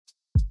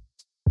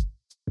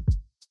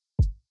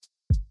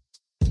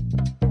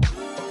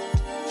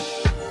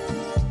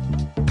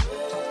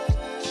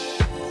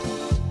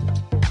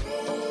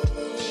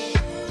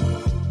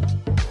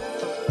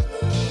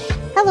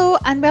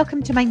And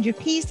welcome to Mind Your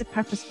P's, the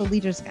Purposeful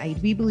Leaders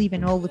Guide. We believe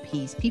in all the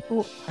P's: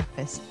 people,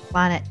 purpose,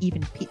 planet,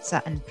 even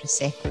pizza and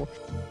Prosecco.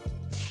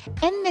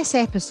 In this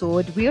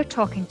episode, we are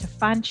talking to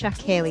Fansha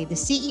Kelly, the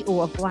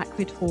CEO of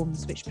Blackwood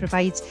Homes, which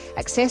provides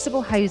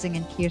accessible housing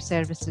and care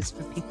services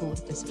for people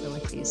with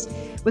disabilities.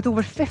 With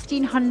over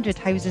 1,500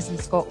 houses in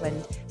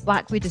Scotland,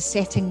 Blackwood is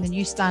setting the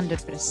new standard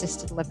for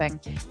assisted living,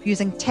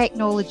 using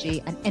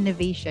technology and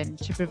innovation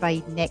to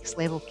provide next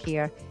level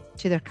care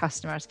to their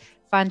customers.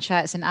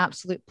 Fansha, it's an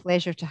absolute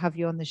pleasure to have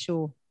you on the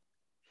show.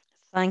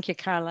 Thank you,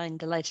 Caroline.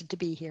 Delighted to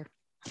be here.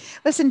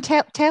 Listen,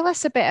 tell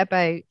us a bit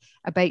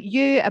about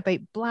you, about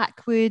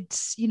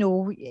Blackwoods.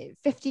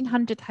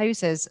 1,500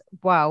 houses.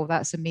 Wow,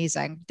 that's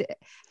amazing.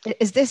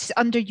 Is this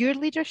under your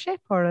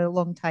leadership or a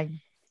long time?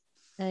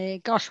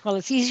 Gosh, well,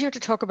 it's easier to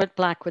talk about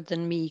Blackwood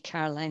than me,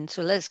 Caroline,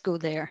 so let's go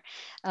there.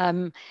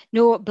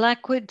 No,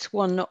 Blackwood's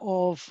one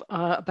of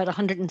about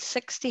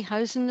 160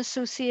 housing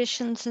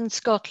associations in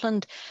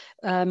Scotland,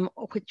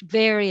 which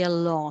vary a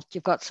lot.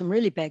 You've got some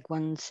really big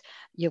ones,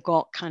 you've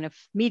got kind of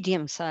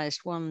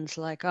medium-sized ones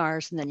like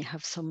ours, and then you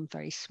have some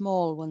very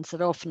small ones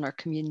that often are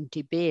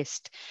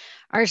community-based.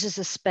 Ours is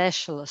a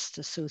specialist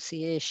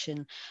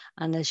association,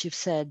 and as you've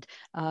said,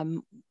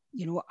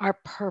 our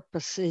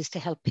purpose is to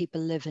help people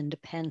live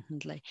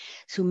independently.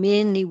 So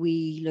mainly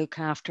we look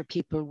after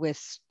people with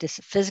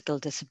physical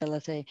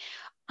disability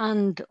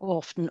and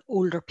often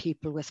older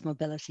people with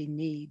mobility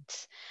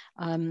needs.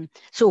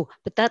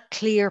 But that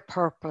clear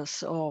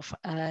purpose of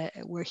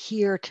we're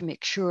here to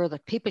make sure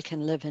that people can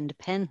live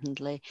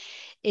independently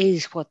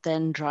is what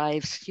then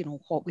drives,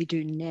 what we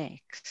do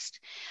next.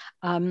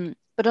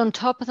 But on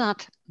top of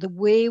that, the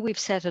way we've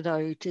set it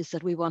out is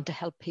that we want to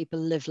help people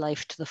live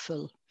life to the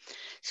full.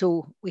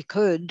 So we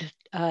could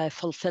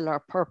fulfill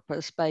our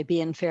purpose by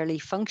being fairly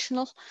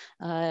functional,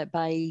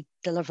 by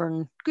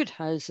delivering good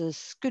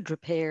houses, good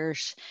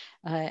repairs,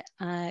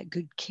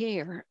 good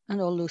care,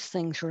 and all those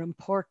things are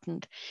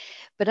important.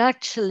 But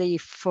actually,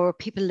 for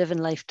people living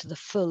life to the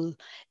full,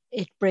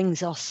 it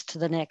brings us to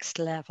the next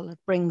level. It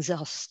brings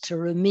us to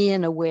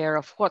remain aware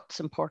of what's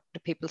important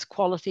to people's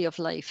quality of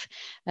life,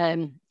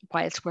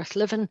 why it's worth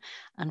living,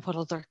 and what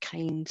other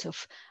kinds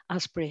of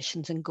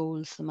aspirations and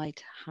goals they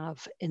might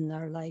have in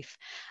their life.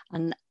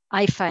 And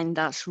I find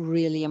that's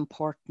really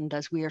important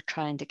as we are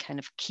trying to kind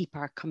of keep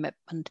our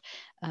commitment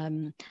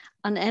and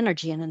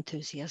energy and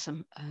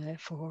enthusiasm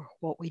for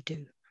what we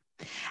do.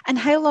 And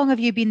how long have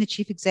you been the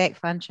chief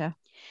exec, Fansha?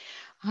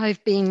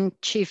 I've been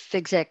chief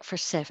exec for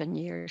 7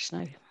 years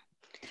now.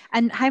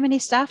 And how many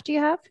staff do you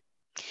have?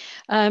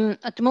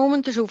 At the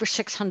moment, there's over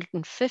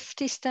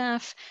 650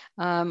 staff,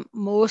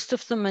 most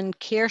of them in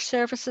care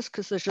services,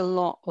 because there's a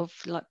lot of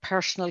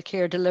personal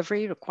care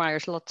delivery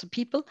requires lots of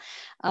people,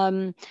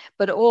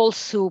 but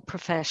also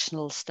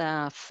professional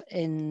staff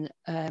in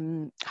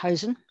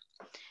housing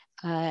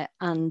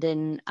and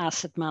in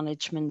asset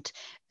management,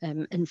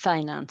 in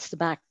finance, the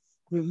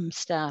backroom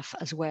staff,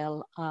 as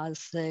well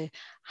as the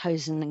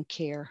housing and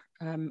care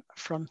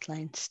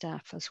frontline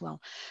staff as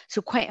well.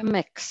 So quite a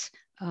mix,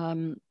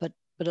 but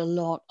a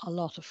lot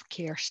of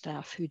care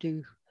staff who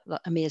do an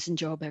amazing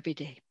job every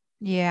day.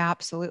 Yeah,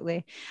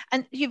 absolutely.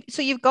 And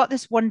you've got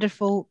this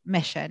wonderful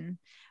mission,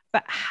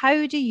 but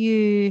how do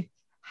you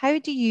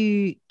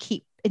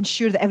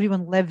ensure that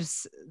everyone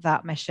lives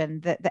that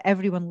mission, that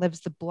everyone lives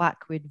the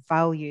Blackwood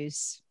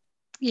values?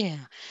 Yeah,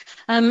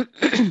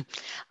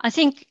 I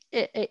think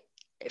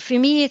for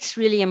me, it's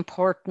really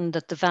important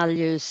that the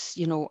values,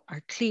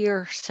 are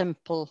clear,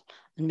 simple,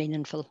 and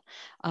meaningful.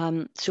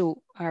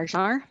 So ours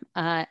are,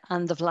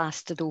 and they've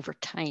lasted over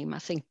time. I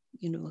think,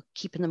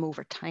 keeping them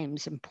over time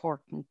is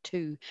important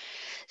too.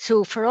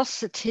 So for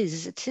us, it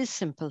is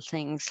simple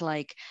things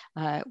like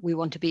we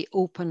want to be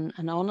open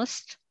and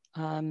honest.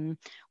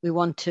 We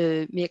want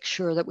to make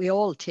sure that we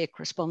all take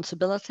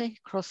responsibility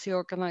across the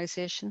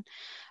organisation.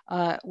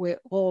 We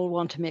all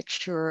want to make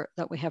sure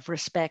that we have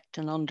respect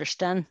and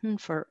understanding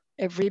for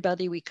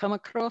everybody we come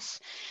across,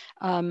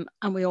 and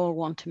we all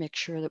want to make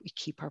sure that we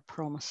keep our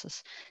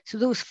promises. So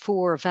those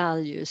 4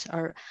 values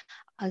are,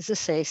 as I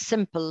say,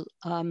 simple,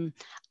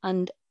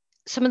 and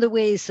some of the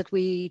ways that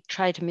we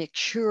try to make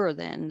sure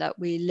then that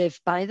we live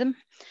by them,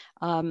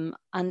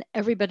 and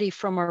everybody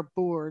from our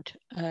board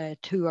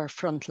to our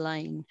front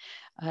line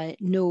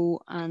know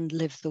and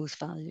live those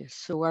values.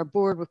 So our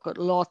board, we've got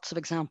lots of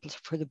examples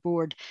where the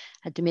board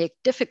had to make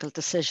difficult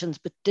decisions,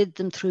 but did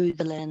them through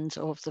the lens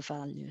of the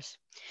values.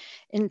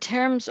 In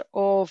terms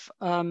of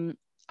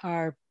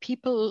our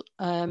people,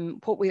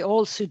 what we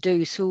also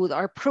do, so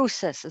our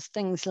processes,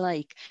 things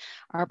like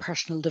our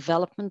personal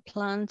development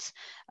plans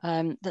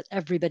that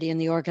everybody in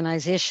the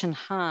organisation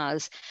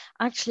has,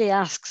 actually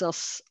asks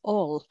us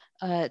all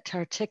to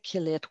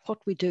articulate what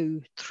we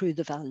do through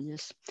the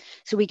values.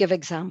 So we give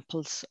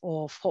examples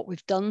of what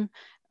we've done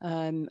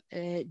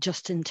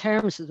just in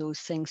terms of those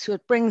things. So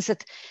it brings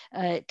it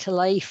to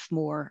life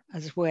more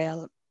as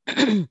well.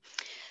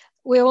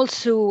 We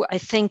also, I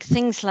think,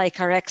 things like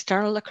our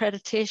external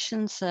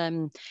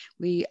accreditations.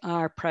 We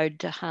are proud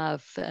to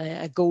have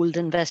a Gold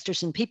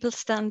Investors in People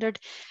standard,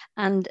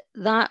 and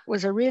that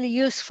was a really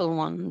useful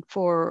one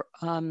for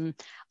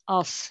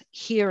us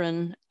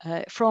hearing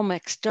from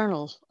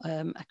external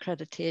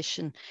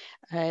accreditation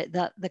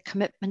that the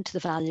commitment to the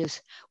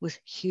values was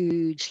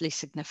hugely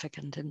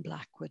significant in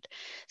Blackwood.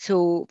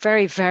 So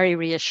very, very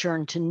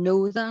reassuring to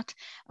know that,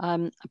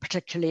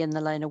 particularly in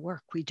the line of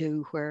work we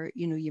do, where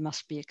you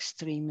must be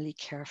extremely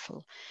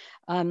careful.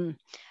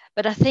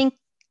 But I think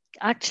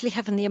actually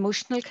having the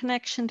emotional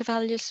connection to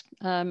values,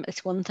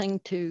 it's one thing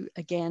to,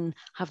 again,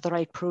 have the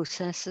right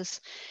processes,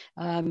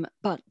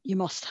 but you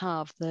must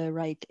have the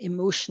right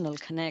emotional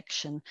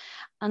connection,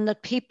 and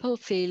that people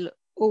feel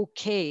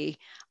okay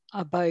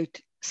about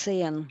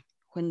saying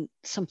when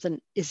something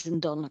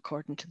isn't done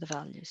according to the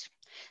values.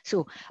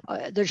 So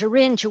there's a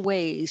range of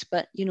ways,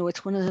 but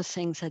it's one of the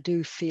things I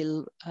do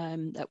feel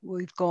that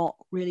we've got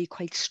really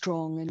quite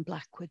strong in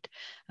Blackwood,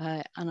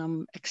 and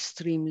I'm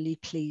extremely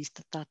pleased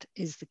that that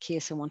is the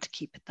case. I want to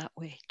keep it that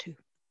way too.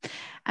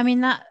 I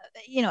mean, that,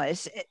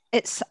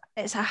 it's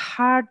a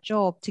hard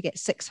job to get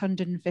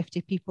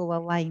 650 people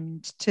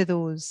aligned to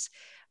those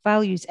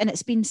values, and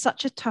it's been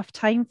such a tough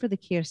time for the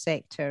care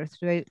sector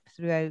throughout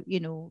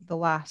the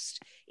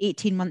last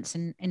 18 months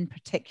in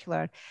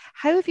particular.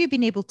 How have you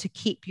been able to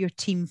keep your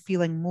team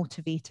feeling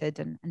motivated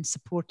and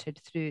supported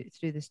through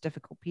this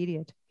difficult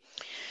period?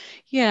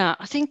 Yeah,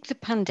 I think the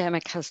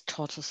pandemic has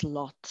taught us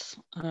lots.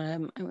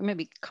 And we'll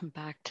maybe come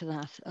back to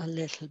that a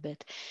little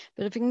bit.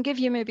 But if I can give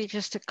you maybe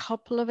just a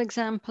couple of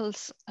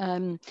examples,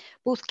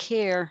 both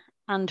care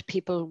and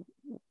people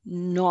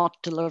not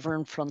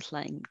delivering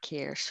frontline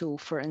care. So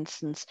for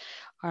instance,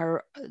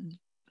 our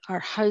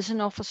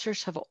housing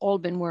officers have all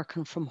been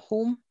working from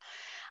home.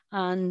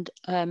 And,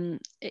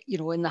 in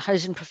the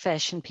housing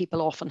profession,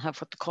 people often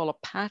have what they call a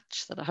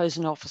patch, that a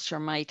housing officer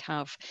might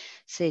have,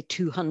 say,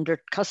 200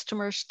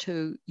 customers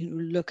to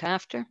look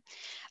after.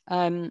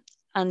 And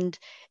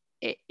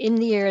in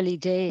the early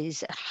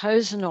days,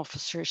 housing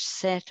officers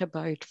set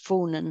about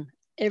phoning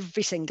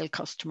every single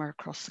customer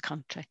across the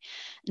country.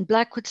 And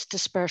Blackwood's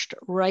dispersed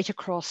right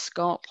across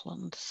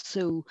Scotland.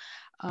 So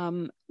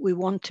we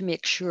want to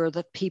make sure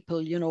that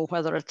people,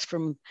 whether it's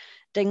from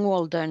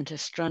Dingwall down to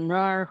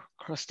Stranraer,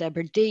 across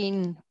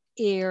Aberdeen,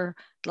 Ayr,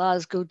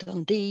 Glasgow,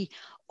 Dundee,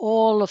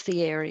 all of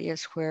the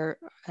areas where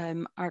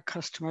our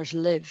customers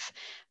live,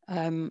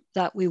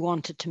 that we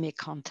wanted to make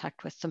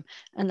contact with them.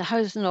 And the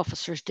housing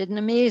officers did an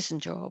amazing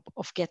job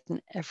of getting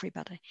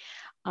everybody.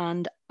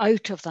 And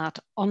out of that,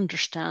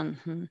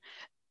 understanding,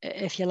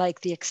 if you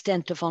like, the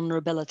extent of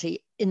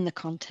vulnerability in the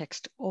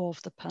context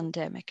of the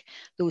pandemic,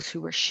 those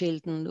who were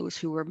shielding, those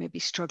who were maybe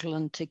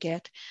struggling to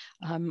get,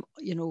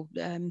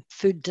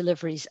 food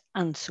deliveries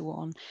and so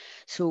on.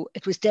 So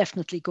it was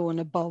definitely going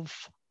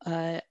above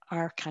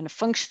our kind of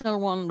functional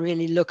one,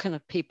 really looking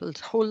at people's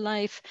whole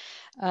life,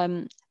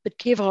 but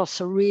give us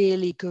a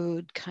really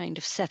good kind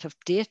of set of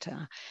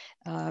data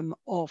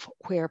of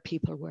where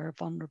people were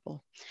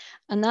vulnerable.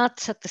 And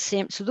that's at the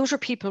same, so those are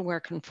people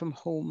working from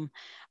home.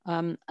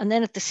 And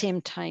then at the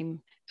same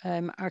time,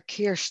 our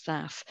care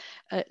staff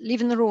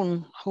leaving their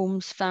own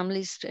homes,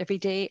 families every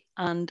day,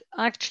 and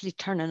actually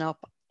turning up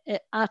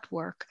at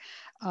work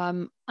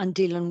and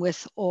dealing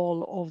with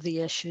all of the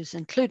issues,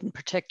 including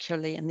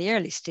particularly in the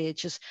early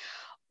stages,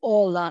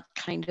 all that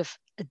kind of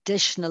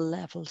additional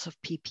levels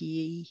of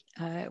PPE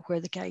where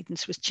the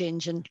guidance was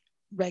changing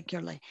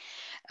regularly.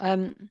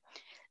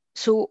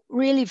 So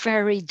really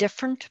very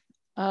different.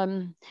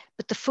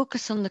 But the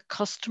focus on the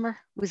customer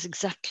was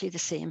exactly the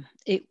same.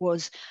 It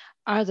was,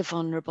 are they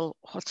vulnerable?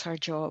 What's our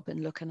job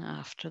in looking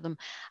after them?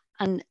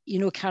 And,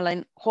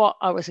 Caroline, what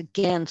I was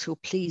again so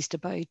pleased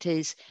about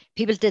is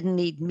people didn't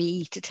need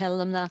me to tell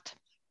them that.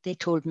 They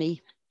told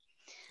me.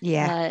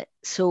 Yeah.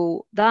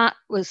 So that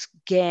was,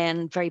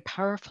 again, very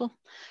powerful.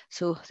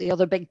 So the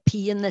other big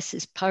P in this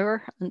is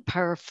power and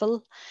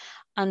powerful.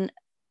 And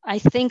I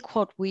think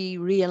what we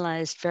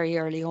realized very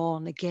early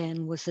on,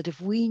 again, was that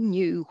if we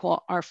knew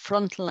what our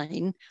front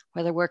line,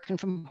 whether working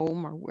from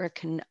home or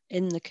working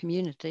in the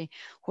community,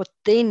 what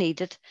they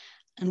needed,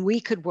 and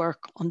we could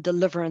work on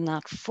delivering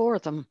that for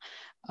them,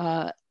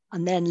 and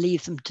then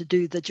leave them to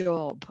do the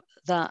job,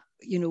 that,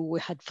 we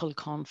had full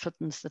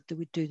confidence that they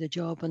would do the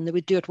job and they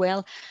would do it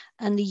well.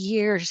 And the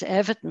year's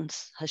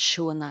evidence has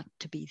shown that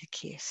to be the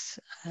case.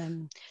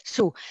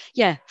 So,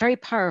 yeah, very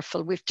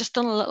powerful. We've just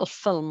done a little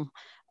film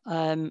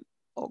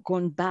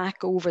going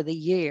back over the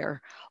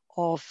year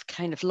of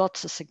kind of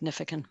lots of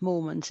significant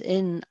moments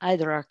in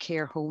either our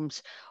care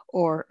homes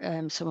or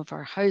some of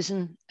our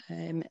housing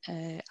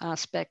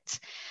aspects.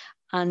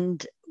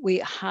 And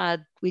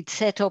we'd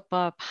set up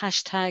a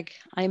hashtag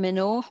I'm in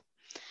awe,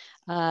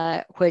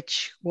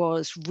 which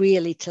was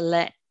really to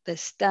let the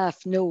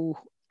staff know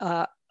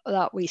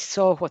that we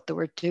saw what they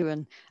were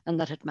doing and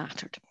that it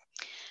mattered.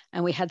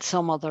 And we had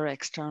some other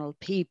external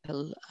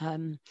people,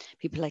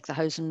 people like the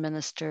Housing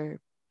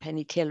Minister,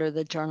 Penny Taylor,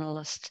 the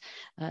journalist,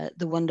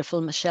 the wonderful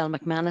Michelle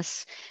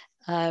McManus,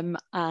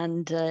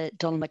 and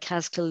Donald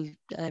McCaskill,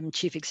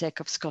 Chief Exec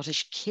of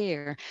Scottish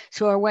Care.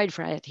 So a wide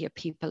variety of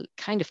people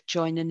kind of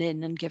joining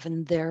in and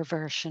giving their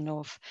version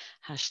of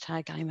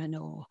hashtag I'm an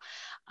O.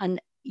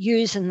 And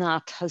using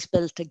that has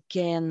built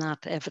again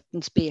that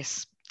evidence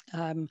base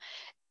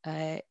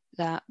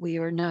that we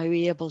are now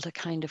able to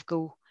kind of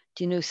go,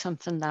 do you know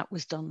something that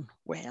was done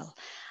well?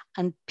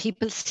 And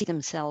people see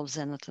themselves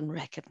in it and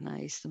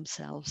recognize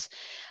themselves.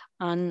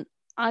 And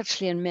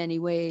actually, in many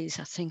ways,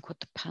 I think what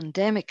the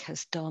pandemic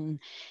has done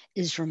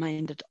is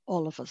reminded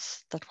all of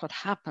us that what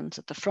happens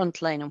at the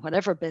front line and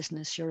whatever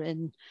business you're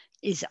in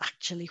is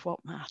actually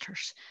what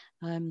matters.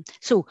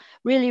 So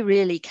really,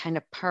 really kind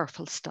of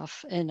powerful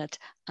stuff in it.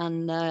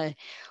 And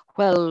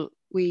well,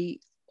 we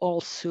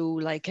also,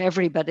 like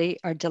everybody,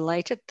 are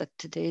delighted that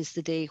today is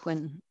the day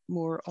when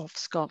more of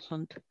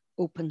Scotland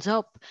opens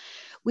up.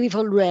 We've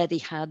already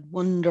had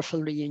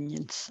wonderful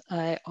reunions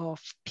of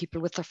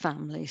people with their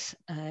families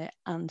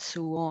and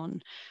so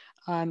on.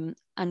 And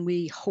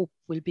we hope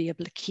we'll be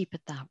able to keep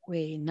it that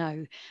way now.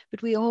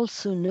 But we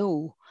also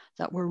know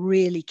that we're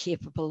really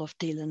capable of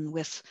dealing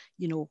with,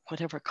 you know,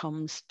 whatever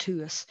comes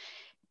to us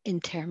in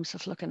terms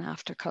of looking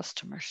after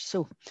customers.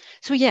 So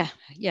yeah,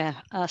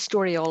 a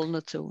story all on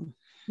its own.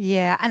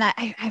 Yeah, and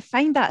I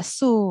find that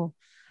so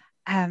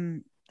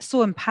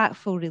so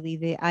impactful, really,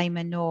 the I'm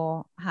a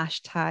no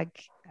hashtag.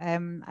 I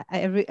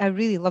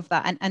really love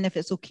that. And if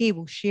it's okay,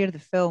 we'll share the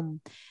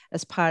film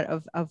as part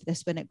of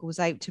this when it goes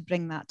out to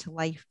bring that to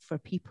life for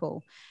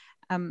people.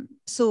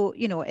 So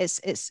you know, it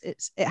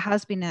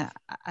has been a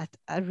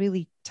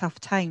really tough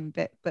time,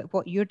 but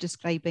what you're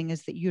describing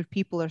is that your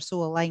people are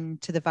so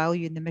aligned to the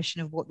value and the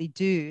mission of what they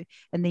do,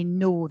 and they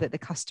know that the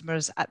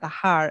customer's at the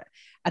heart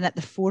and at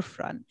the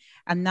forefront,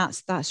 and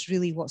that's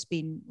really what's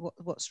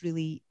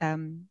really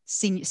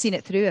seen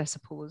it through, I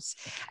suppose.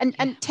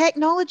 And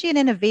technology and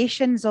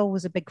innovation is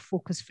always a big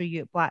focus for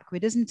you at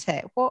Blackwood, isn't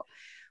it?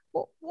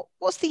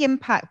 What's the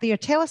impact there?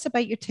 Tell us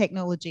about your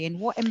technology and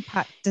what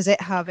impact does it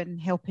have in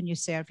helping you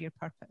serve your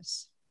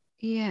purpose?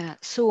 Yeah,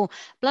 so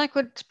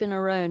Blackwood's been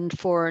around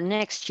for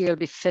next year, it'll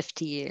be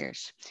 50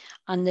 years.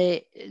 And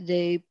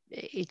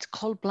it's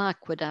called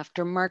Blackwood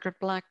after Margaret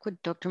Blackwood.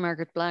 Dr.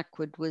 Margaret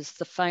Blackwood was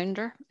the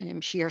founder.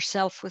 She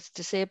herself was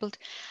disabled.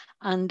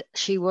 And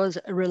she was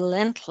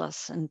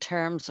relentless in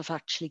terms of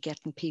actually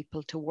getting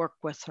people to work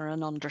with her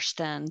and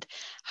understand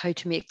how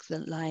to make the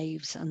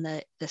lives and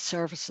the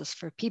services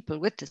for people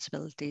with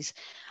disabilities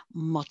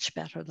much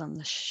better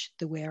than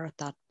they were at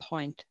that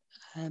point.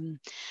 And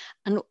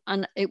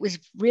it was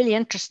really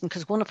interesting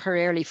because one of her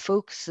early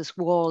focuses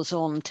was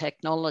on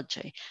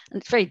technology,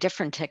 and it's very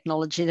different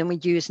technology than we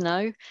use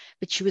now,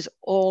 but she was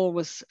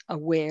always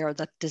aware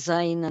that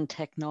design and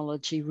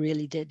technology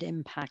really did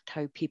impact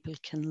how people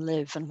can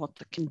live and what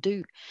they can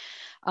do.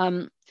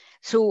 When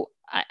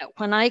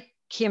I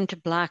came to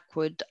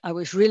Blackwood, I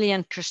was really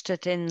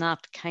interested in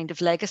that kind of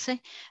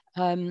legacy.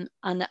 And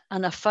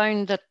I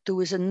found that there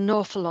was an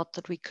awful lot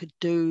that we could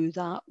do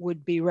that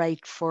would be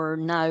right for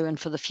now and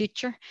for the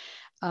future.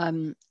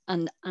 And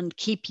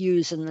keep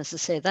using, as I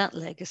say, that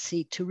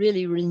legacy to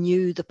really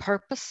renew the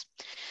purpose.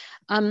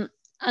 And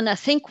I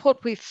think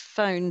what we've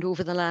found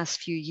over the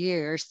last few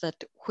years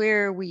that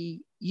where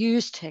we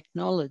use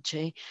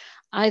technology,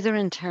 either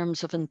in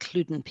terms of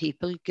including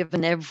people,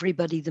 giving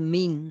everybody the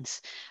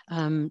means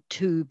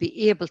to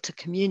be able to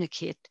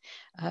communicate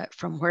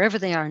from wherever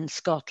they are in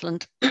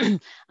Scotland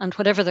and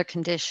whatever their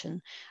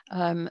condition,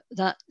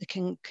 that they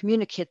can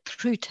communicate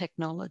through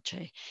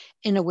technology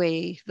in a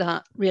way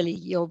that really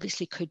you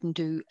obviously couldn't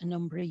do a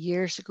number of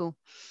years ago.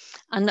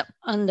 And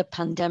the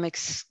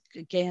pandemic's,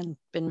 again,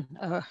 been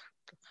a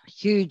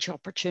huge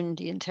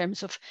opportunity in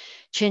terms of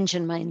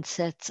changing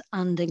mindsets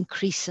and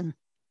increasing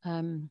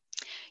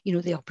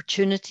the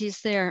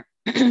opportunities there.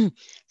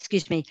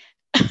 Excuse me.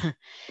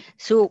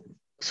 So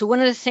one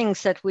of the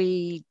things that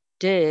we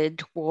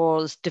did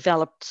was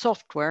develop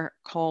software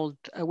called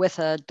with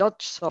a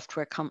Dutch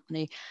software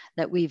company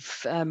that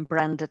we've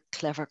branded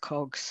Clever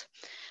Cogs.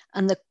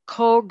 And the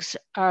cogs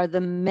are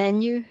the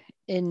menu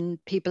in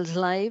people's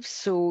lives.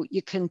 So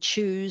you can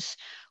choose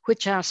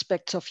which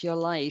aspects of your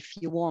life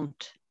you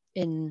want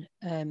in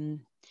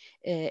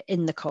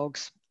the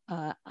cogs.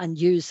 And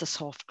use the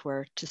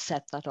software to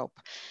set that up.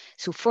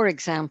 So for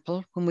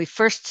example, when we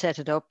first set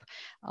it up,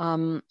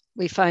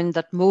 we found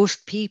that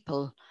most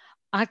people,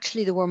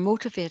 actually they were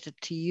motivated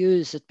to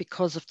use it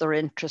because of their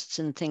interests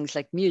in things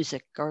like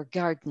music or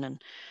gardening,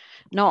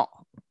 not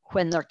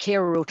when their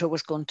care rota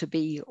was going to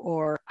be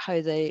or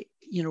how they,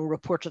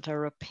 reported a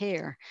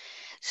repair.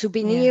 So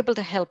being able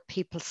to help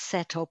people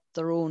set up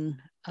their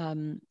own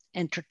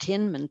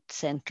entertainment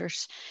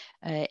centres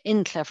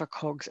in Clever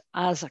Cogs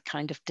as a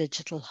kind of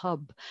digital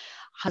hub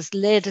has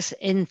led us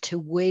into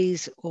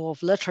ways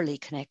of literally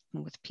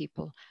connecting with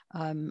people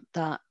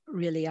that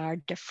really are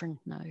different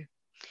now.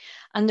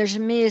 And there's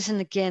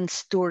amazing, again,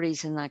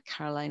 stories in that,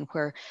 Caroline,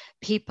 where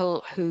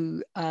people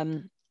who,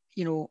 in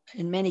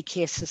many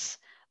cases,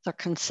 they're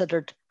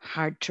considered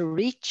hard to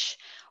reach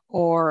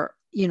or,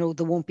 they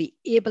won't be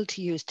able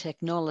to use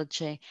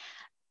technology.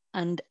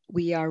 And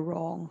we are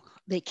wrong.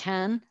 they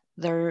can.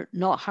 They're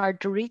not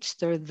hard to reach.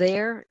 They're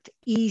there. It's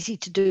easy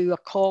to do a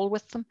call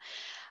with them.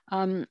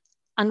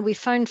 And we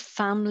found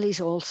families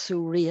also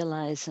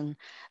realizing,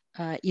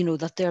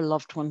 that their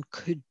loved one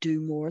could do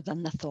more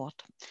than they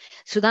thought.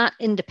 So that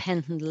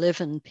independent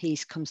living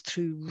piece comes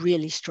through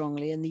really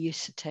strongly in the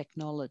use of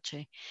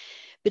technology.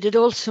 But it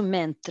also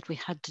meant that we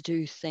had to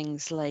do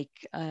things like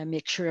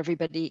make sure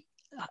everybody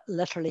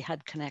literally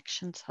had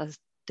connections, has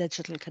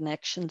digital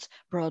connections,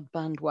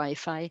 broadband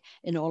Wi-Fi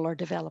in all our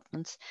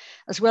developments,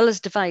 as well as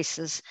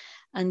devices,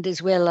 and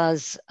as well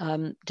as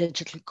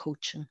digital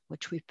coaching,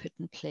 which we put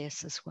in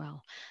place as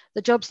well.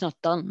 The job's not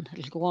done.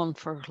 It'll go on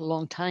for a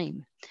long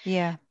time.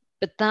 Yeah.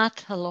 But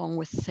that, along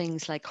with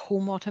things like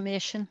home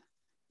automation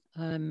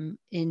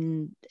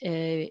in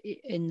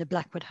the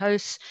Blackwood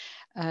House,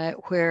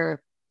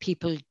 where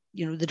people,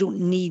 they don't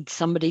need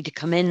somebody to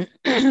come in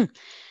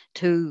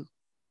to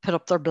put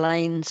up their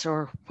blinds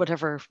or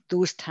whatever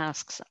those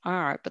tasks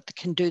are, but they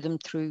can do them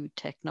through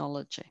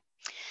technology.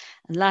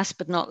 And last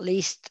but not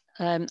least,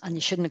 and you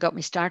shouldn't have got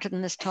me started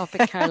in this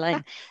topic,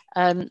 Caroline.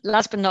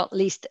 Last but not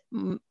least,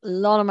 a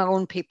lot of my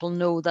own people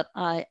know that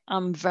I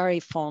am very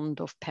fond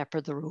of Pepper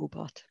the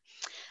robot.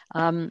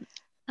 And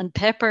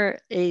Pepper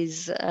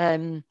is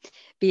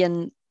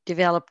being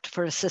developed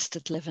for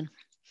assisted living.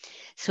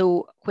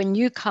 So when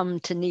you come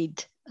to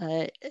need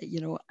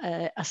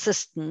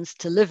assistance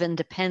to live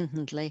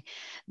independently,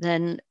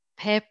 then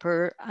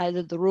Pepper,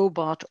 either the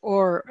robot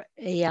or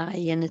AI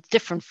in its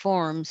different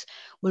forms,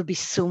 will be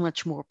so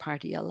much more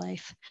part of your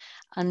life.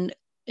 And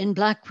in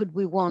Blackwood,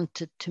 we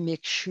wanted to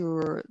make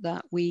sure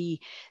that we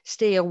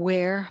stay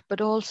aware,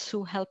 but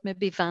also help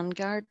maybe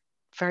vanguard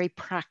very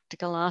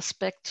practical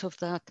aspects of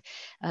that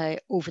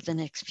over the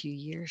next few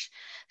years.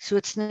 So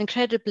it's an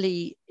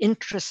incredibly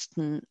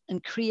interesting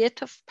and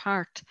creative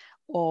part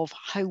of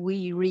how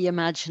we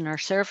reimagine our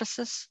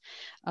services,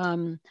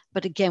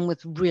 but again,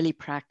 with really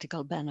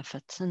practical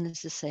benefits. And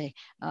as I say,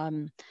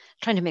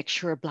 trying to make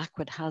sure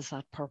Blackwood has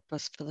that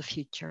purpose for the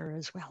future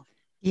as well.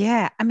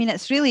 Yeah, I mean,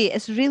 it's really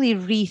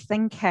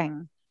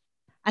rethinking.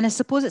 And I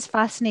suppose it's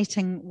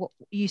fascinating what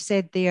you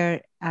said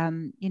there.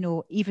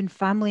 Even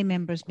family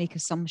members make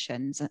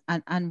assumptions,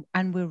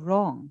 and we're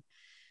wrong.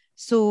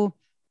 So,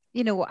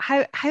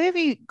 how have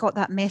you got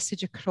that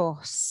message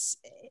across?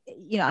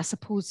 I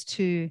suppose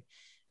to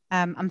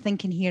I'm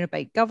thinking here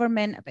about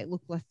government, about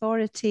local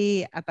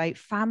authority, about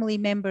family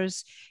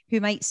members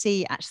who might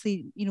say,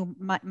 actually,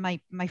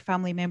 my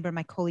family member,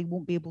 my colleague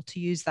won't be able to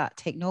use that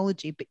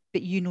technology, but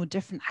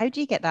different. How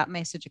do you get that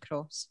message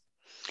across?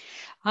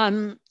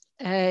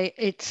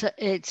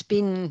 It's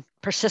been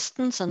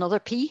persistence, another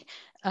P.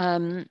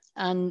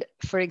 And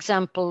for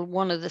example,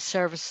 one of the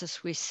services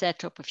we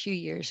set up a few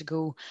years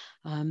ago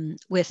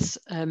with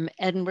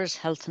Edinburgh's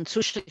Health and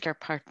Social Care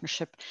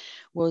Partnership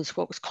was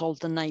what was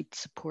called the Night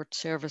Support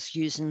Service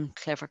using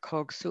Clever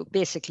Cog. So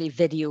basically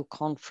video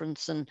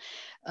conference, and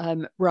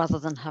rather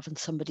than having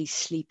somebody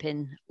sleep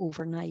in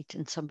overnight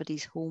in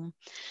somebody's home.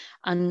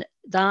 And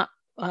that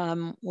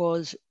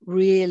was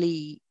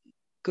really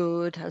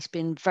good, has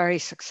been very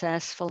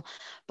successful,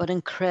 but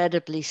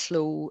incredibly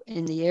slow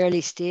in the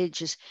early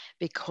stages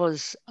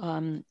because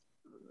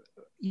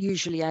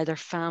usually either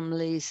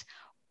families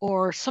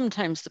or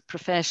sometimes the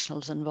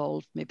professionals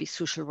involved, maybe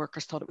social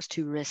workers, thought it was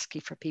too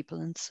risky for people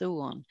and so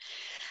on.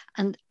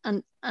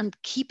 And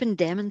keeping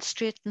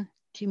demonstrating.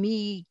 To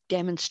me,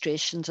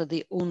 demonstrations are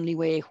the only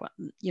way,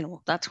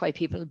 that's why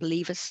people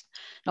believe us,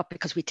 not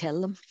because we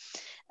tell them.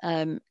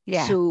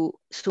 So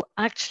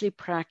actually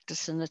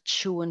practicing it,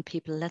 showing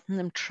people, letting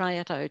them try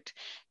it out,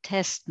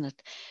 testing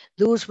it,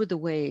 those were the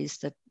ways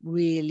that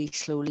really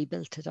slowly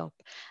built it up.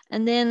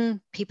 And then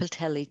people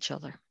tell each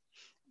other.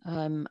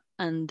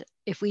 And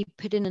if we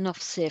put in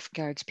enough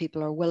safeguards,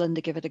 people are willing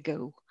to give it a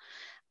go.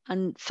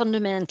 And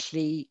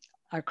fundamentally,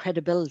 our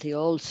credibility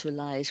also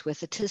lies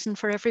with it isn't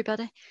for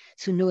everybody.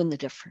 So knowing the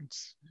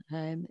difference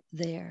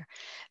there.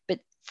 But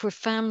for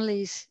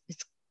families,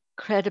 it's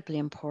incredibly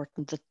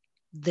important that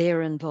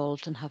they're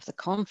involved and have the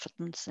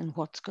confidence in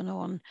what's going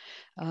on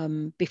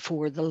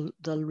before they'll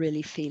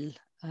really feel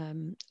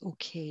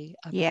okay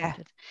about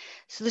it.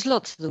 So there's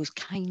lots of those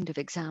kind of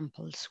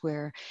examples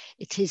where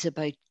it is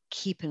about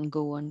keeping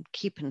going,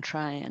 keeping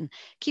trying,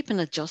 keeping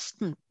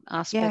adjusting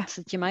aspects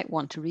that you might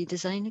want to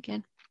redesign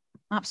again.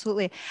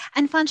 Absolutely.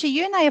 And Fansha,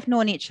 you and I have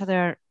known each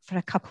other for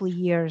a couple of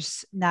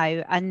years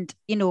now. And,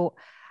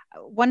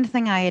 one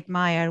thing I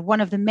admire,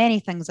 one of the many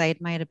things I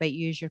admire about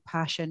you is your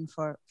passion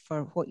for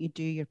what you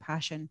do, your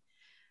passion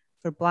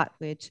for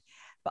Blackwood.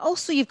 But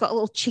also you've got a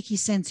little cheeky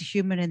sense of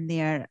humour in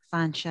there,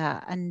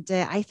 Fansha. And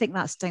I think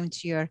that's down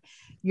to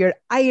your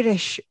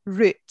Irish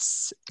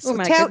roots. So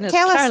tell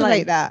us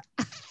about that.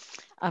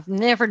 I've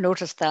never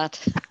noticed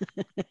that.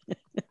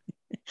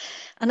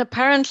 And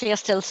apparently I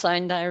still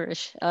sound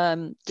Irish,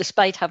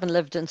 despite having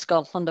lived in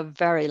Scotland a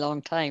very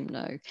long time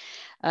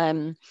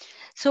now.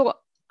 So,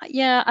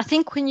 yeah, I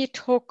think when you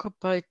talk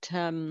about,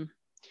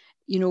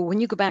 you know,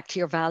 when you go back to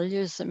your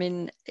values, I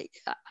mean,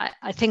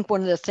 I think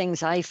one of the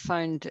things I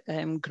found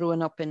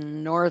growing up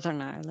in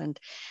Northern Ireland,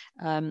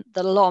 that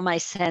a lot of my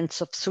sense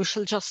of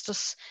social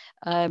justice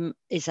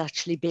is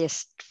actually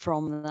based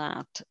from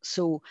that.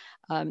 So,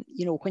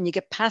 you know, when you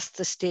get past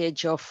the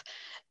stage of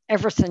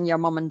everything your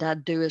mum and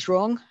dad do is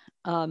wrong,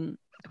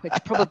 which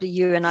probably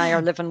you and I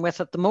are living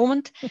with at the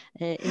moment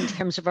in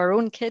terms of our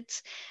own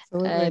kids.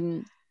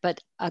 But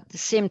at the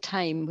same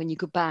time, when you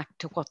go back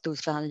to what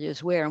those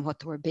values were and what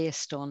they were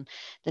based on,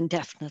 then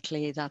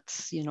definitely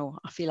that's, you know,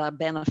 I feel I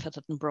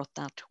benefited and brought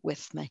that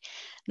with me.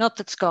 Not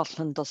that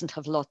Scotland doesn't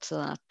have lots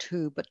of that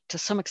too, but to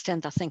some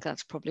extent, I think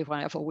that's probably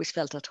why I've always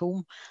felt at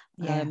home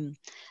on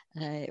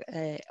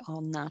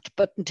that.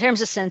 But in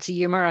terms of sense of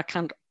humour, I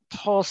can't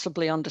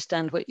possibly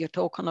understand what you're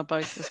talking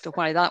about as to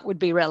why that would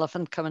be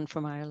relevant coming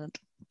from Ireland.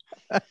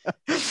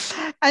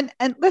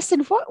 And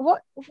listen,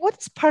 what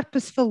does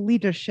purposeful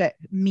leadership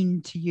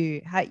mean to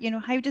you? How, you know,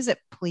 how does it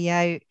play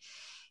out?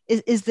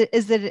 Is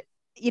there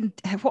you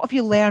know, what have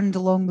you learned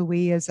along the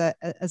way as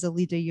a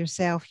leader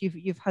yourself?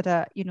 You've had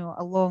a, you know,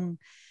 a long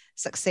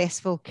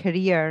successful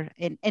career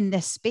in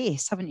this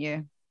space, haven't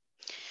you?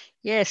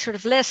 Yeah, sort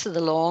of less of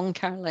the long,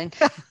 Caroline.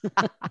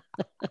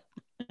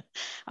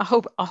 I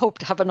hope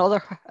to have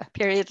another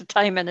period of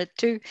time in it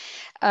too.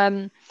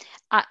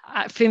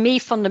 For me,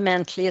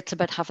 fundamentally, it's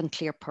about having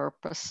clear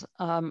purpose.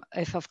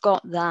 If I've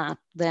got that,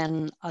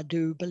 then I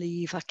do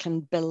believe I can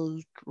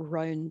build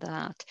around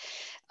that.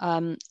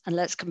 And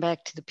let's come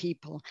back to the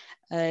people.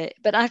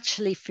 But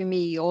actually, for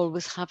me,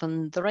 always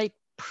having the right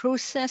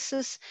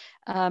processes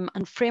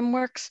and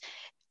frameworks,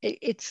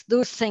 it's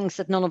those things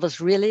that none of us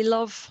really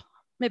love.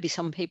 Maybe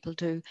some people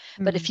do,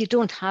 but if you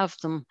don't have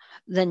them,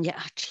 then you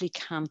actually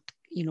can't,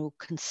 you know,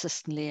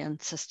 consistently and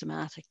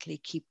systematically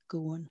keep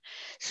going.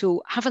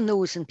 So having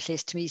those in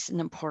place to me is an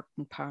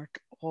important part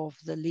of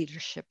the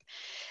leadership.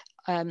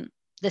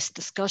 This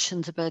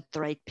discussion's about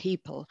the right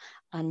people,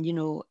 and you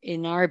know,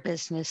 in our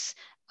business,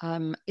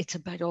 it's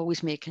about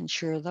always making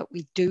sure that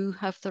we do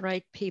have the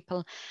right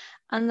people,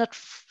 and that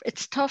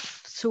it's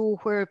tough.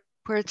 So where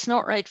it's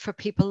not right for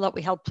people, that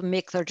we help them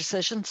make their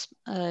decisions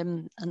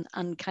and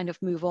kind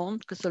of move on,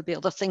 because there'll be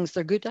other things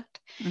they're good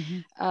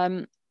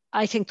at.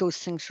 I think those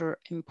things are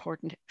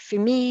important. For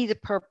me, the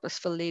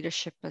purposeful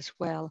leadership as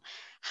well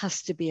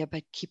has to be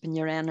about keeping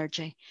your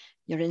energy,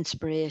 your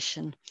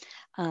inspiration,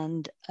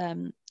 and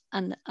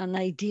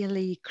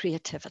ideally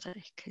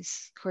creativity,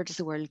 because where does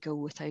the world go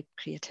without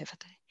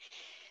creativity?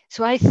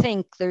 So I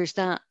think there's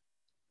that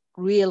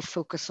real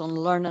focus on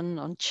learning,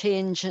 on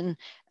changing,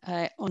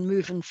 on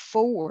moving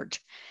forward.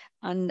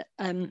 And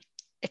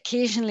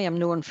occasionally I'm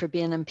known for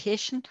being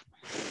impatient.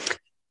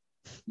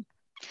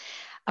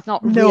 I've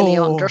not really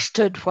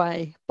understood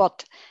why,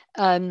 but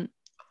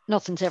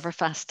nothing's ever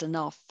fast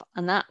enough.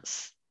 And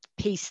that's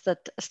the piece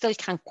that I still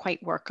can't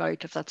quite work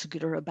out if that's a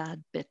good or a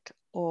bad bit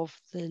of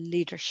the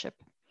leadership.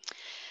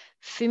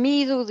 For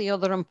me, though, the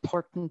other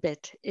important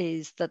bit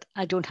is that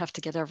I don't have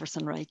to get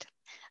everything right.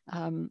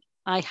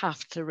 I have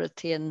to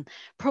retain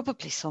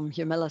probably some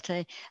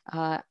humility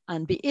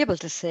and be able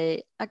to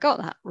say, I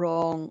got that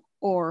wrong.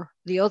 Or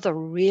the other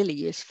really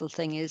useful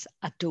thing is,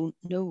 I don't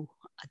know.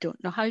 I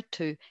don't know how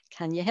to.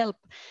 Can you help?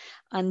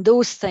 And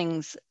those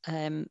things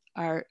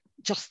are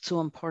just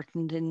so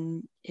important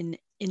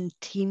in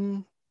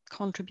team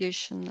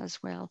contribution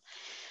as well.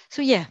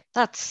 So yeah,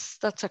 that's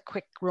a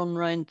quick run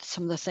round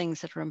some of the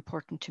things that are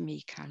important to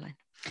me, Caroline.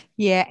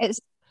 Yeah,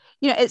 it's,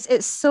 you know,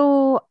 it's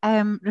so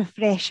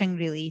refreshing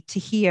really to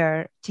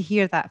hear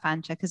that,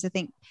 Fansha, because I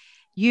think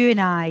you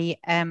and I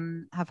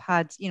have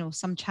had, you know,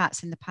 some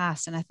chats in the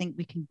past, and I think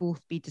we can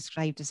both be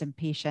described as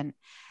impatient.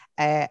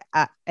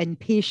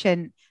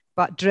 Impatient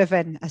but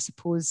driven, I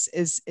suppose,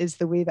 is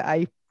the way that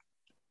I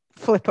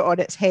flip it on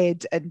its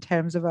head in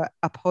terms of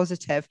a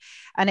positive.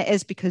 And it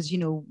is because, you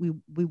know,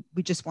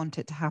 we just want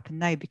it to happen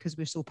now because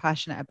we're so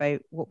passionate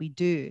about what we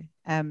do.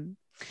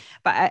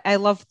 But I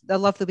love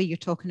the way you're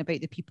talking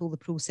about the people, the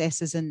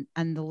processes, and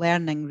the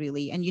learning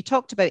really. And you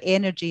talked about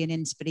energy and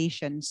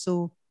inspiration.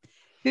 So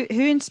who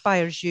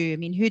inspires you? I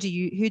mean, who do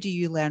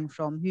you learn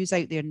from? Who's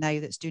out there now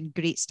that's doing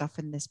great stuff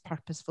in this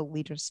purposeful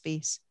leader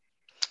space?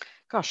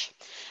 Gosh,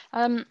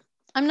 I'm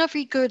not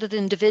very good at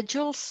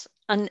individuals.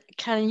 And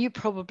Karen, you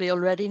probably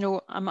already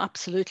know I'm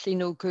absolutely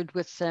no good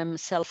with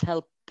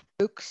self-help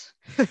books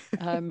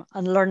and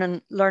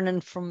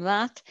learning from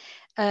that.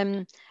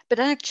 But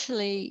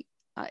actually,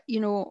 you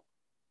know,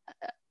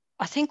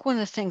 I think one of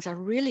the things I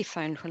really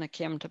found when I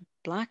came to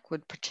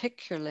Blackwood,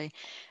 particularly,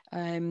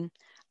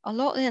 a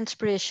lot of the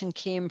inspiration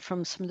came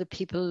from some of the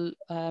people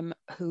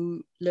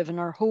who live in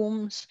our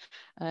homes,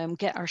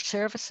 get our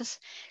services,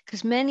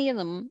 because many of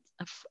them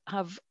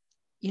have,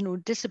 you know,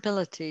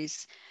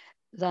 disabilities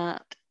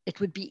that it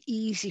would be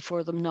easy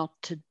for them not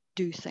to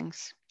do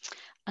things.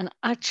 And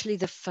actually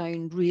they've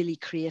found really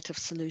creative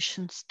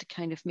solutions to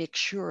kind of make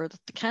sure that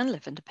they can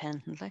live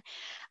independently.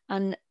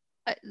 And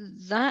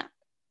that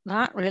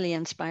really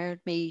inspired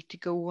me to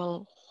go,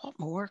 well, what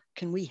more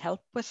can we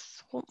help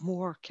with? What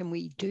more can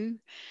we do?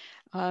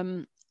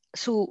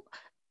 So,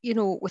 you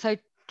know, without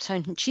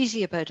sounding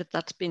cheesy about it,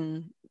 that's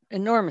been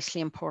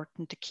enormously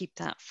important to keep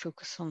that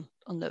focus on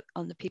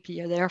the people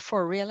you're there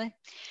for, really.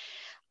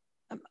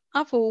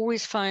 I've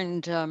always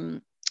found,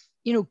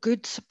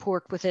 good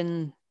support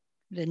within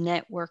the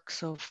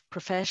networks of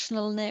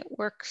professional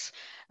networks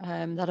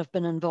that have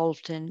been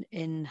involved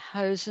in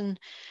housing.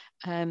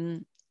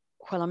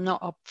 While I'm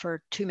not up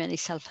for too many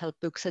self-help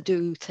books, I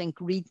do think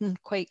reading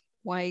quite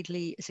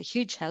widely is a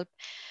huge help.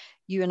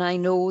 You and I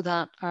know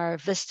that our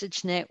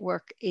Vistage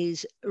network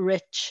is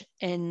rich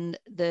in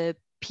the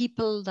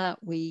people that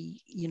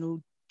we,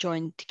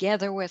 join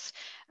together with,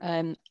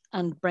 and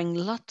bring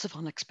lots of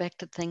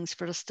unexpected things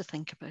for us to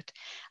think about.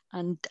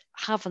 And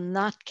having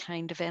that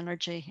kind of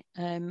energy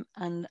and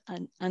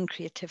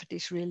creativity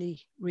is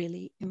really,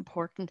 really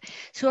important.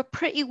 So a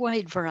pretty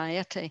wide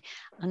variety,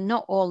 and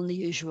not all in the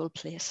usual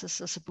places,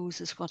 I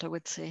suppose, is what I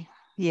would say.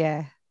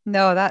 Yeah,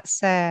 no, that's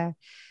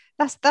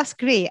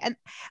great. And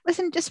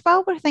listen, just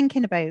while we're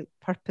thinking about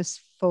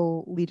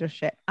purposeful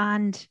leadership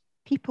and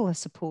people, I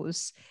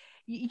suppose,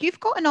 you've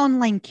got an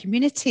online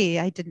community.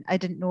 I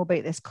didn't know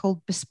about this,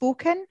 called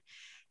Bespoken.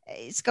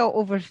 It's got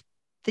over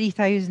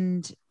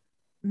 3,000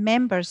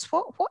 members.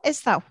 What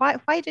is that?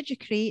 Why did you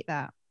create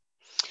that?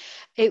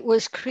 It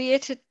was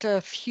created a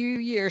few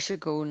years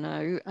ago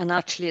now, and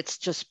actually it's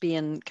just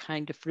being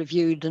kind of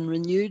reviewed and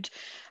renewed.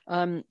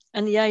 And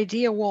the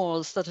idea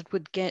was that it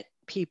would get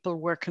people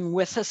working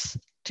with us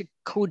to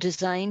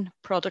co-design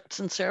products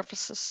and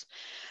services.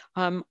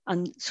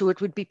 And so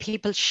it would be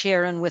people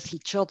sharing with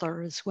each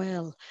other as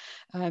well,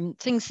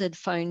 things they'd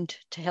found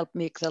to help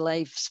make their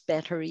lives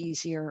better,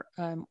 easier,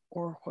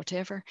 or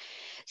whatever.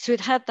 So it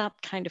had that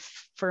kind of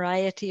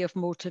variety of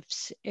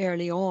motives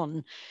early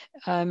on,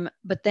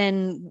 but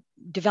then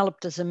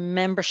developed as a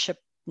membership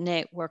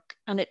network.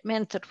 And it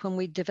meant that when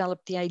we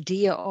developed the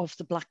idea of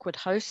the Blackwood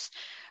House,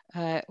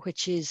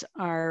 which is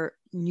our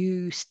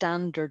new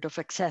standard of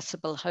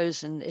accessible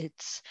housing,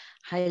 it's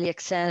highly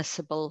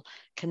accessible,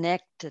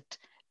 connected,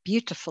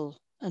 beautiful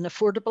and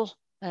affordable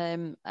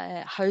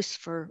house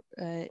for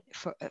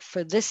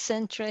this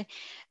century.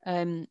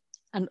 And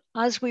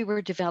as we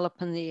were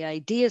developing the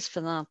ideas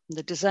for that,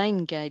 the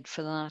design guide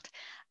for that,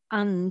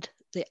 and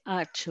the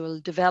actual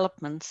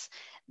developments,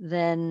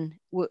 then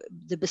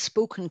the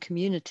Bespoken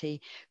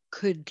community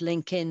could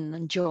link in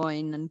and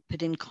join and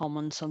put in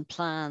comments on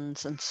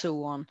plans and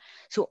so on.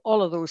 So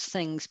all of those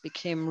things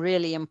became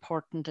really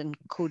important in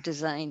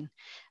co-design.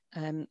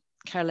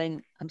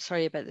 Caroline, I'm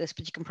sorry about this,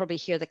 but you can probably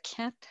hear the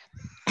cat.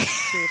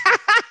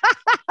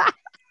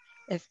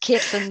 If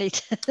Caitlin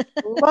needs.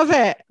 Love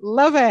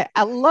it.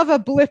 I love a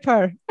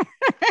blooper.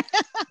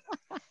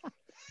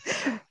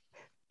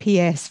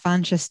 P.S.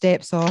 Fansha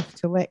steps off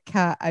to let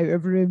Cat out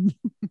of room.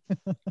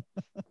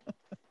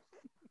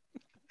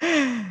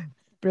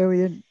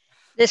 Brilliant.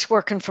 This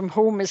working from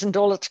home isn't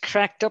all it's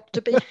cracked up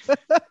to be.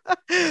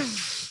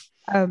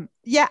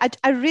 Yeah,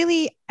 I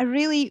really,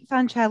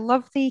 Fansha, I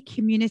love the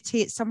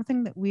community. It's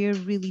something that we're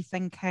really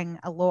thinking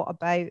a lot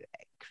about,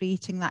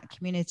 creating that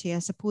community. I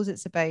suppose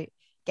it's about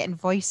getting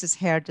voices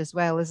heard as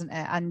well, isn't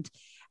it?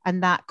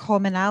 And that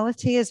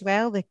commonality as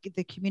well, the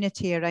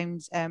community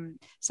around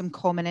some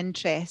common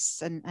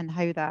interests and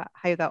how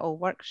that all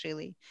works,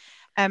 really.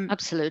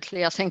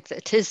 Absolutely. I think that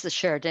it is the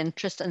shared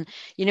interest. And,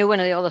 one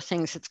of the other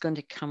things that's going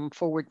to come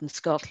forward in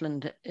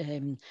Scotland,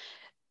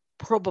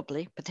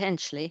 probably,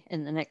 potentially,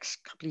 in the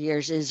next couple of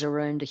years is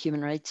around a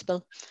human rights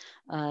bill.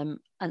 And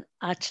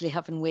actually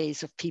having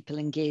ways of people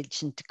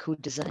engaging to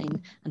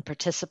co-design and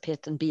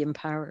participate and be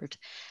empowered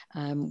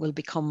will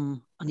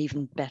become an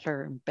even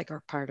better and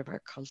bigger part of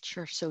our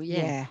culture. So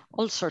yeah,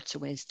 all sorts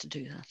of ways to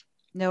do that.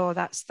 No,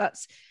 that's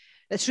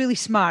really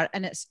smart.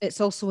 And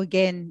it's also,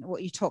 again,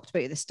 what you talked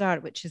about at the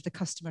start, which is the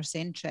customer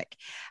centric.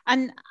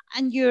 And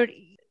you're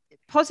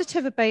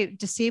positive about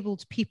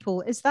disabled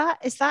people. Is that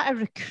a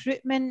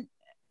recruitment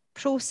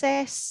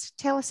process?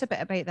 Tell us a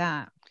bit about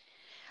that.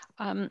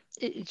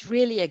 It's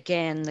really,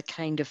 again, the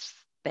kind of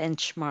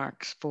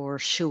benchmarks for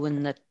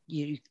showing that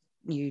you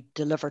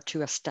deliver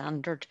to a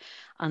standard,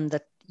 and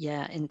that,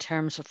 in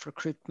terms of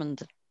recruitment,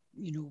 that,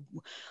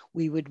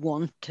 we would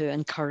want to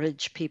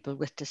encourage people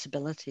with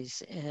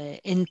disabilities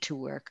into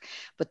work,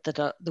 but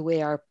that the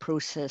way our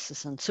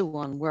processes and so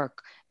on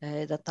work,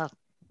 that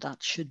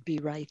should be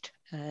right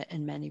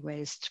in many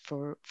ways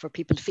for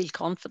people to feel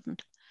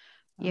confident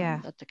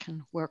that they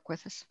can work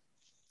with us.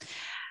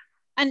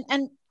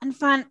 And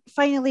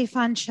finally,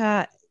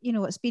 Fansha,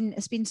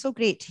 it's been so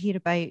great to hear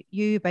about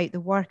you, about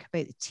the work,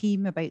 about the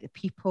team, about the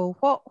people.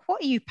 What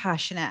are you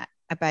passionate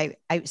about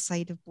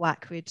outside of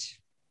Blackwood?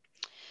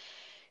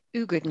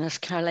 Oh goodness,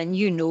 Caroline,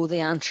 the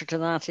answer to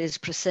that is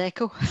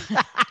Prosecco.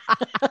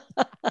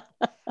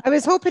 I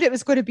was hoping it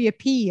was going to be a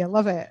P. I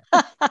love it.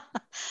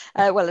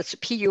 Well, it's a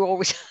P you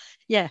always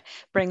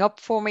bring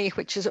up for me,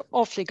 which is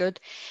awfully good.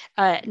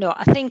 No,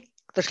 I think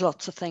there's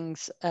lots of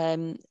things.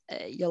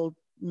 You'll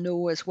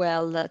know as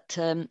well that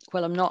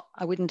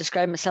I wouldn't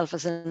describe myself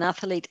as an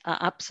athlete. I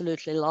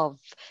absolutely love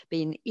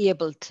being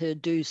able to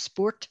do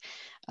sport,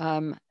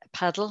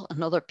 paddle,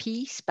 another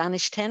P,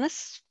 Spanish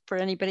tennis, for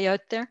anybody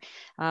out there.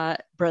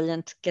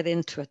 Brilliant, get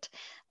into it.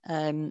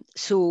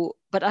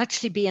 But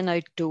actually being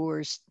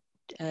outdoors,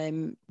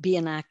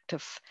 being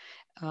active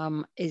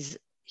is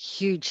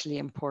hugely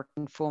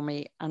important for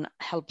me and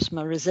helps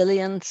my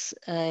resilience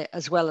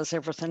as well as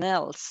everything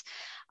else.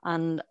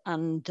 And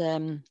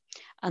the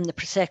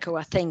Prosecco,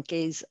 I think,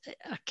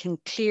 I can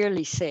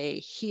clearly say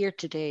here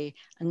today,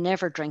 I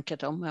never drink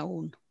it on my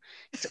own.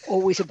 It's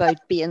always about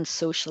being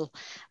social.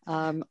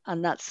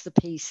 And that's the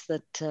piece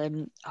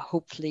that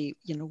hopefully,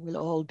 we'll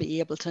all be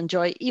able to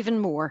enjoy even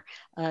more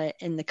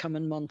in the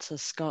coming months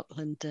as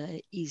Scotland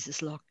eases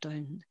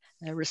lockdown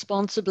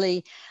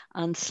responsibly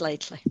and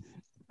slightly.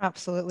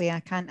 Absolutely, I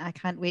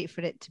can't wait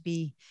for it to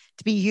be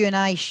you and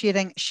I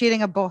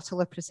sharing a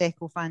bottle of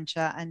Prosecco,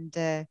 Fansha,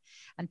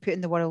 and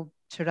putting the world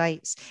to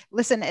rights.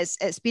 Listen,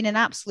 it's been an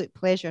absolute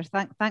pleasure.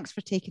 Thanks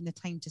for taking the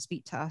time to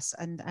speak to us,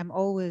 and I'm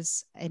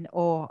always in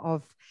awe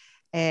of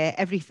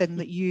everything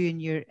that you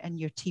and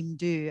your team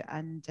do,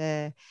 and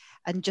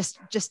just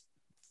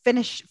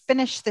finish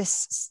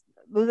this.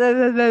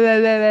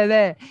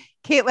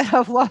 Caitlin,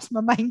 I've lost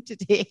my mind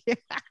today.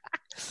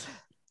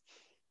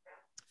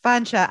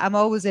 Fansha, I'm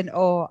always in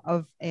awe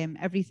of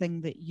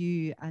everything that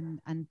you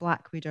and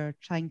Blackwood are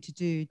trying to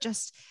do.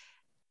 Just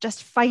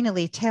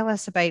finally, tell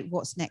us about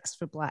what's next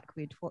for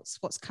Blackwood.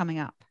 What's coming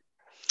up?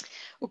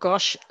 Oh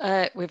gosh,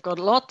 we've got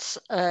lots.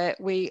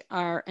 We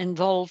are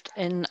involved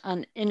in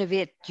an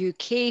Innovate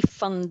UK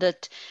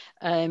funded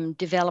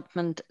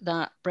development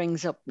that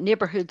brings up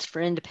neighbourhoods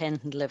for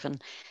independent living.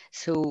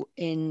 So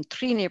in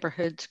 3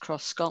 neighbourhoods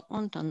across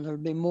Scotland, and there'll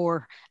be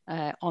more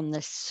on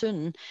this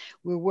soon,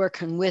 we're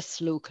working with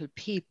local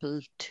people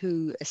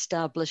to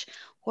establish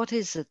what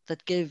is it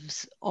that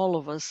gives all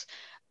of us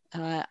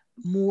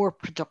more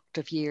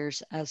productive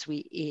years as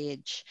we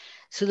age.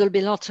 So there'll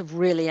be lots of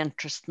really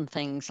interesting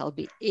things. I'll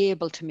be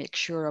able to make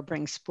sure I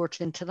bring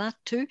sport into that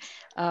too,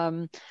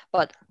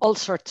 but all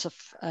sorts of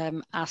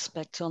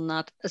aspects on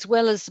that, as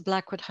well as the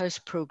Blackwood House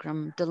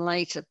programme.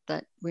 Delighted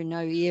that we're now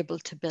able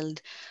to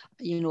build,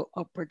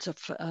 upwards of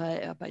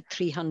about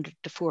 300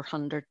 to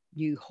 400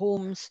 new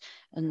homes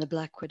in the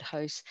Blackwood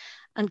House,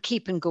 and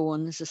keeping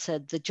going. As I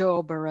said, the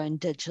job around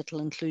digital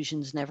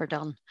inclusion is never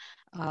done.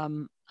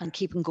 And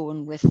keeping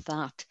going with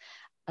that,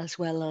 as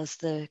well as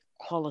the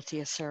quality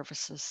of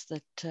services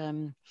that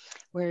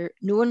we're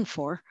known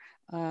for.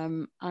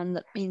 And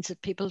that means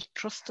that people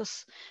trust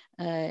us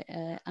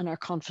and are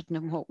confident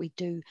in what we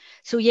do.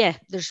 So yeah,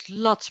 there's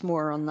lots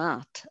more on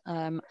that.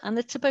 And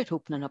it's about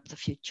opening up the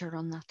future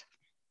on that.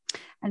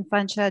 And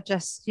Fansha,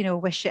 just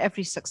wish you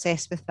every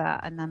success with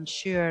that, and I'm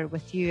sure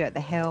with you at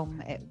the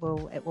helm, it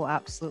will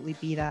absolutely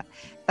be that.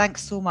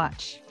 Thanks so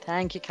much.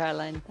 Thank you,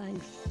 Caroline.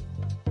 Thanks.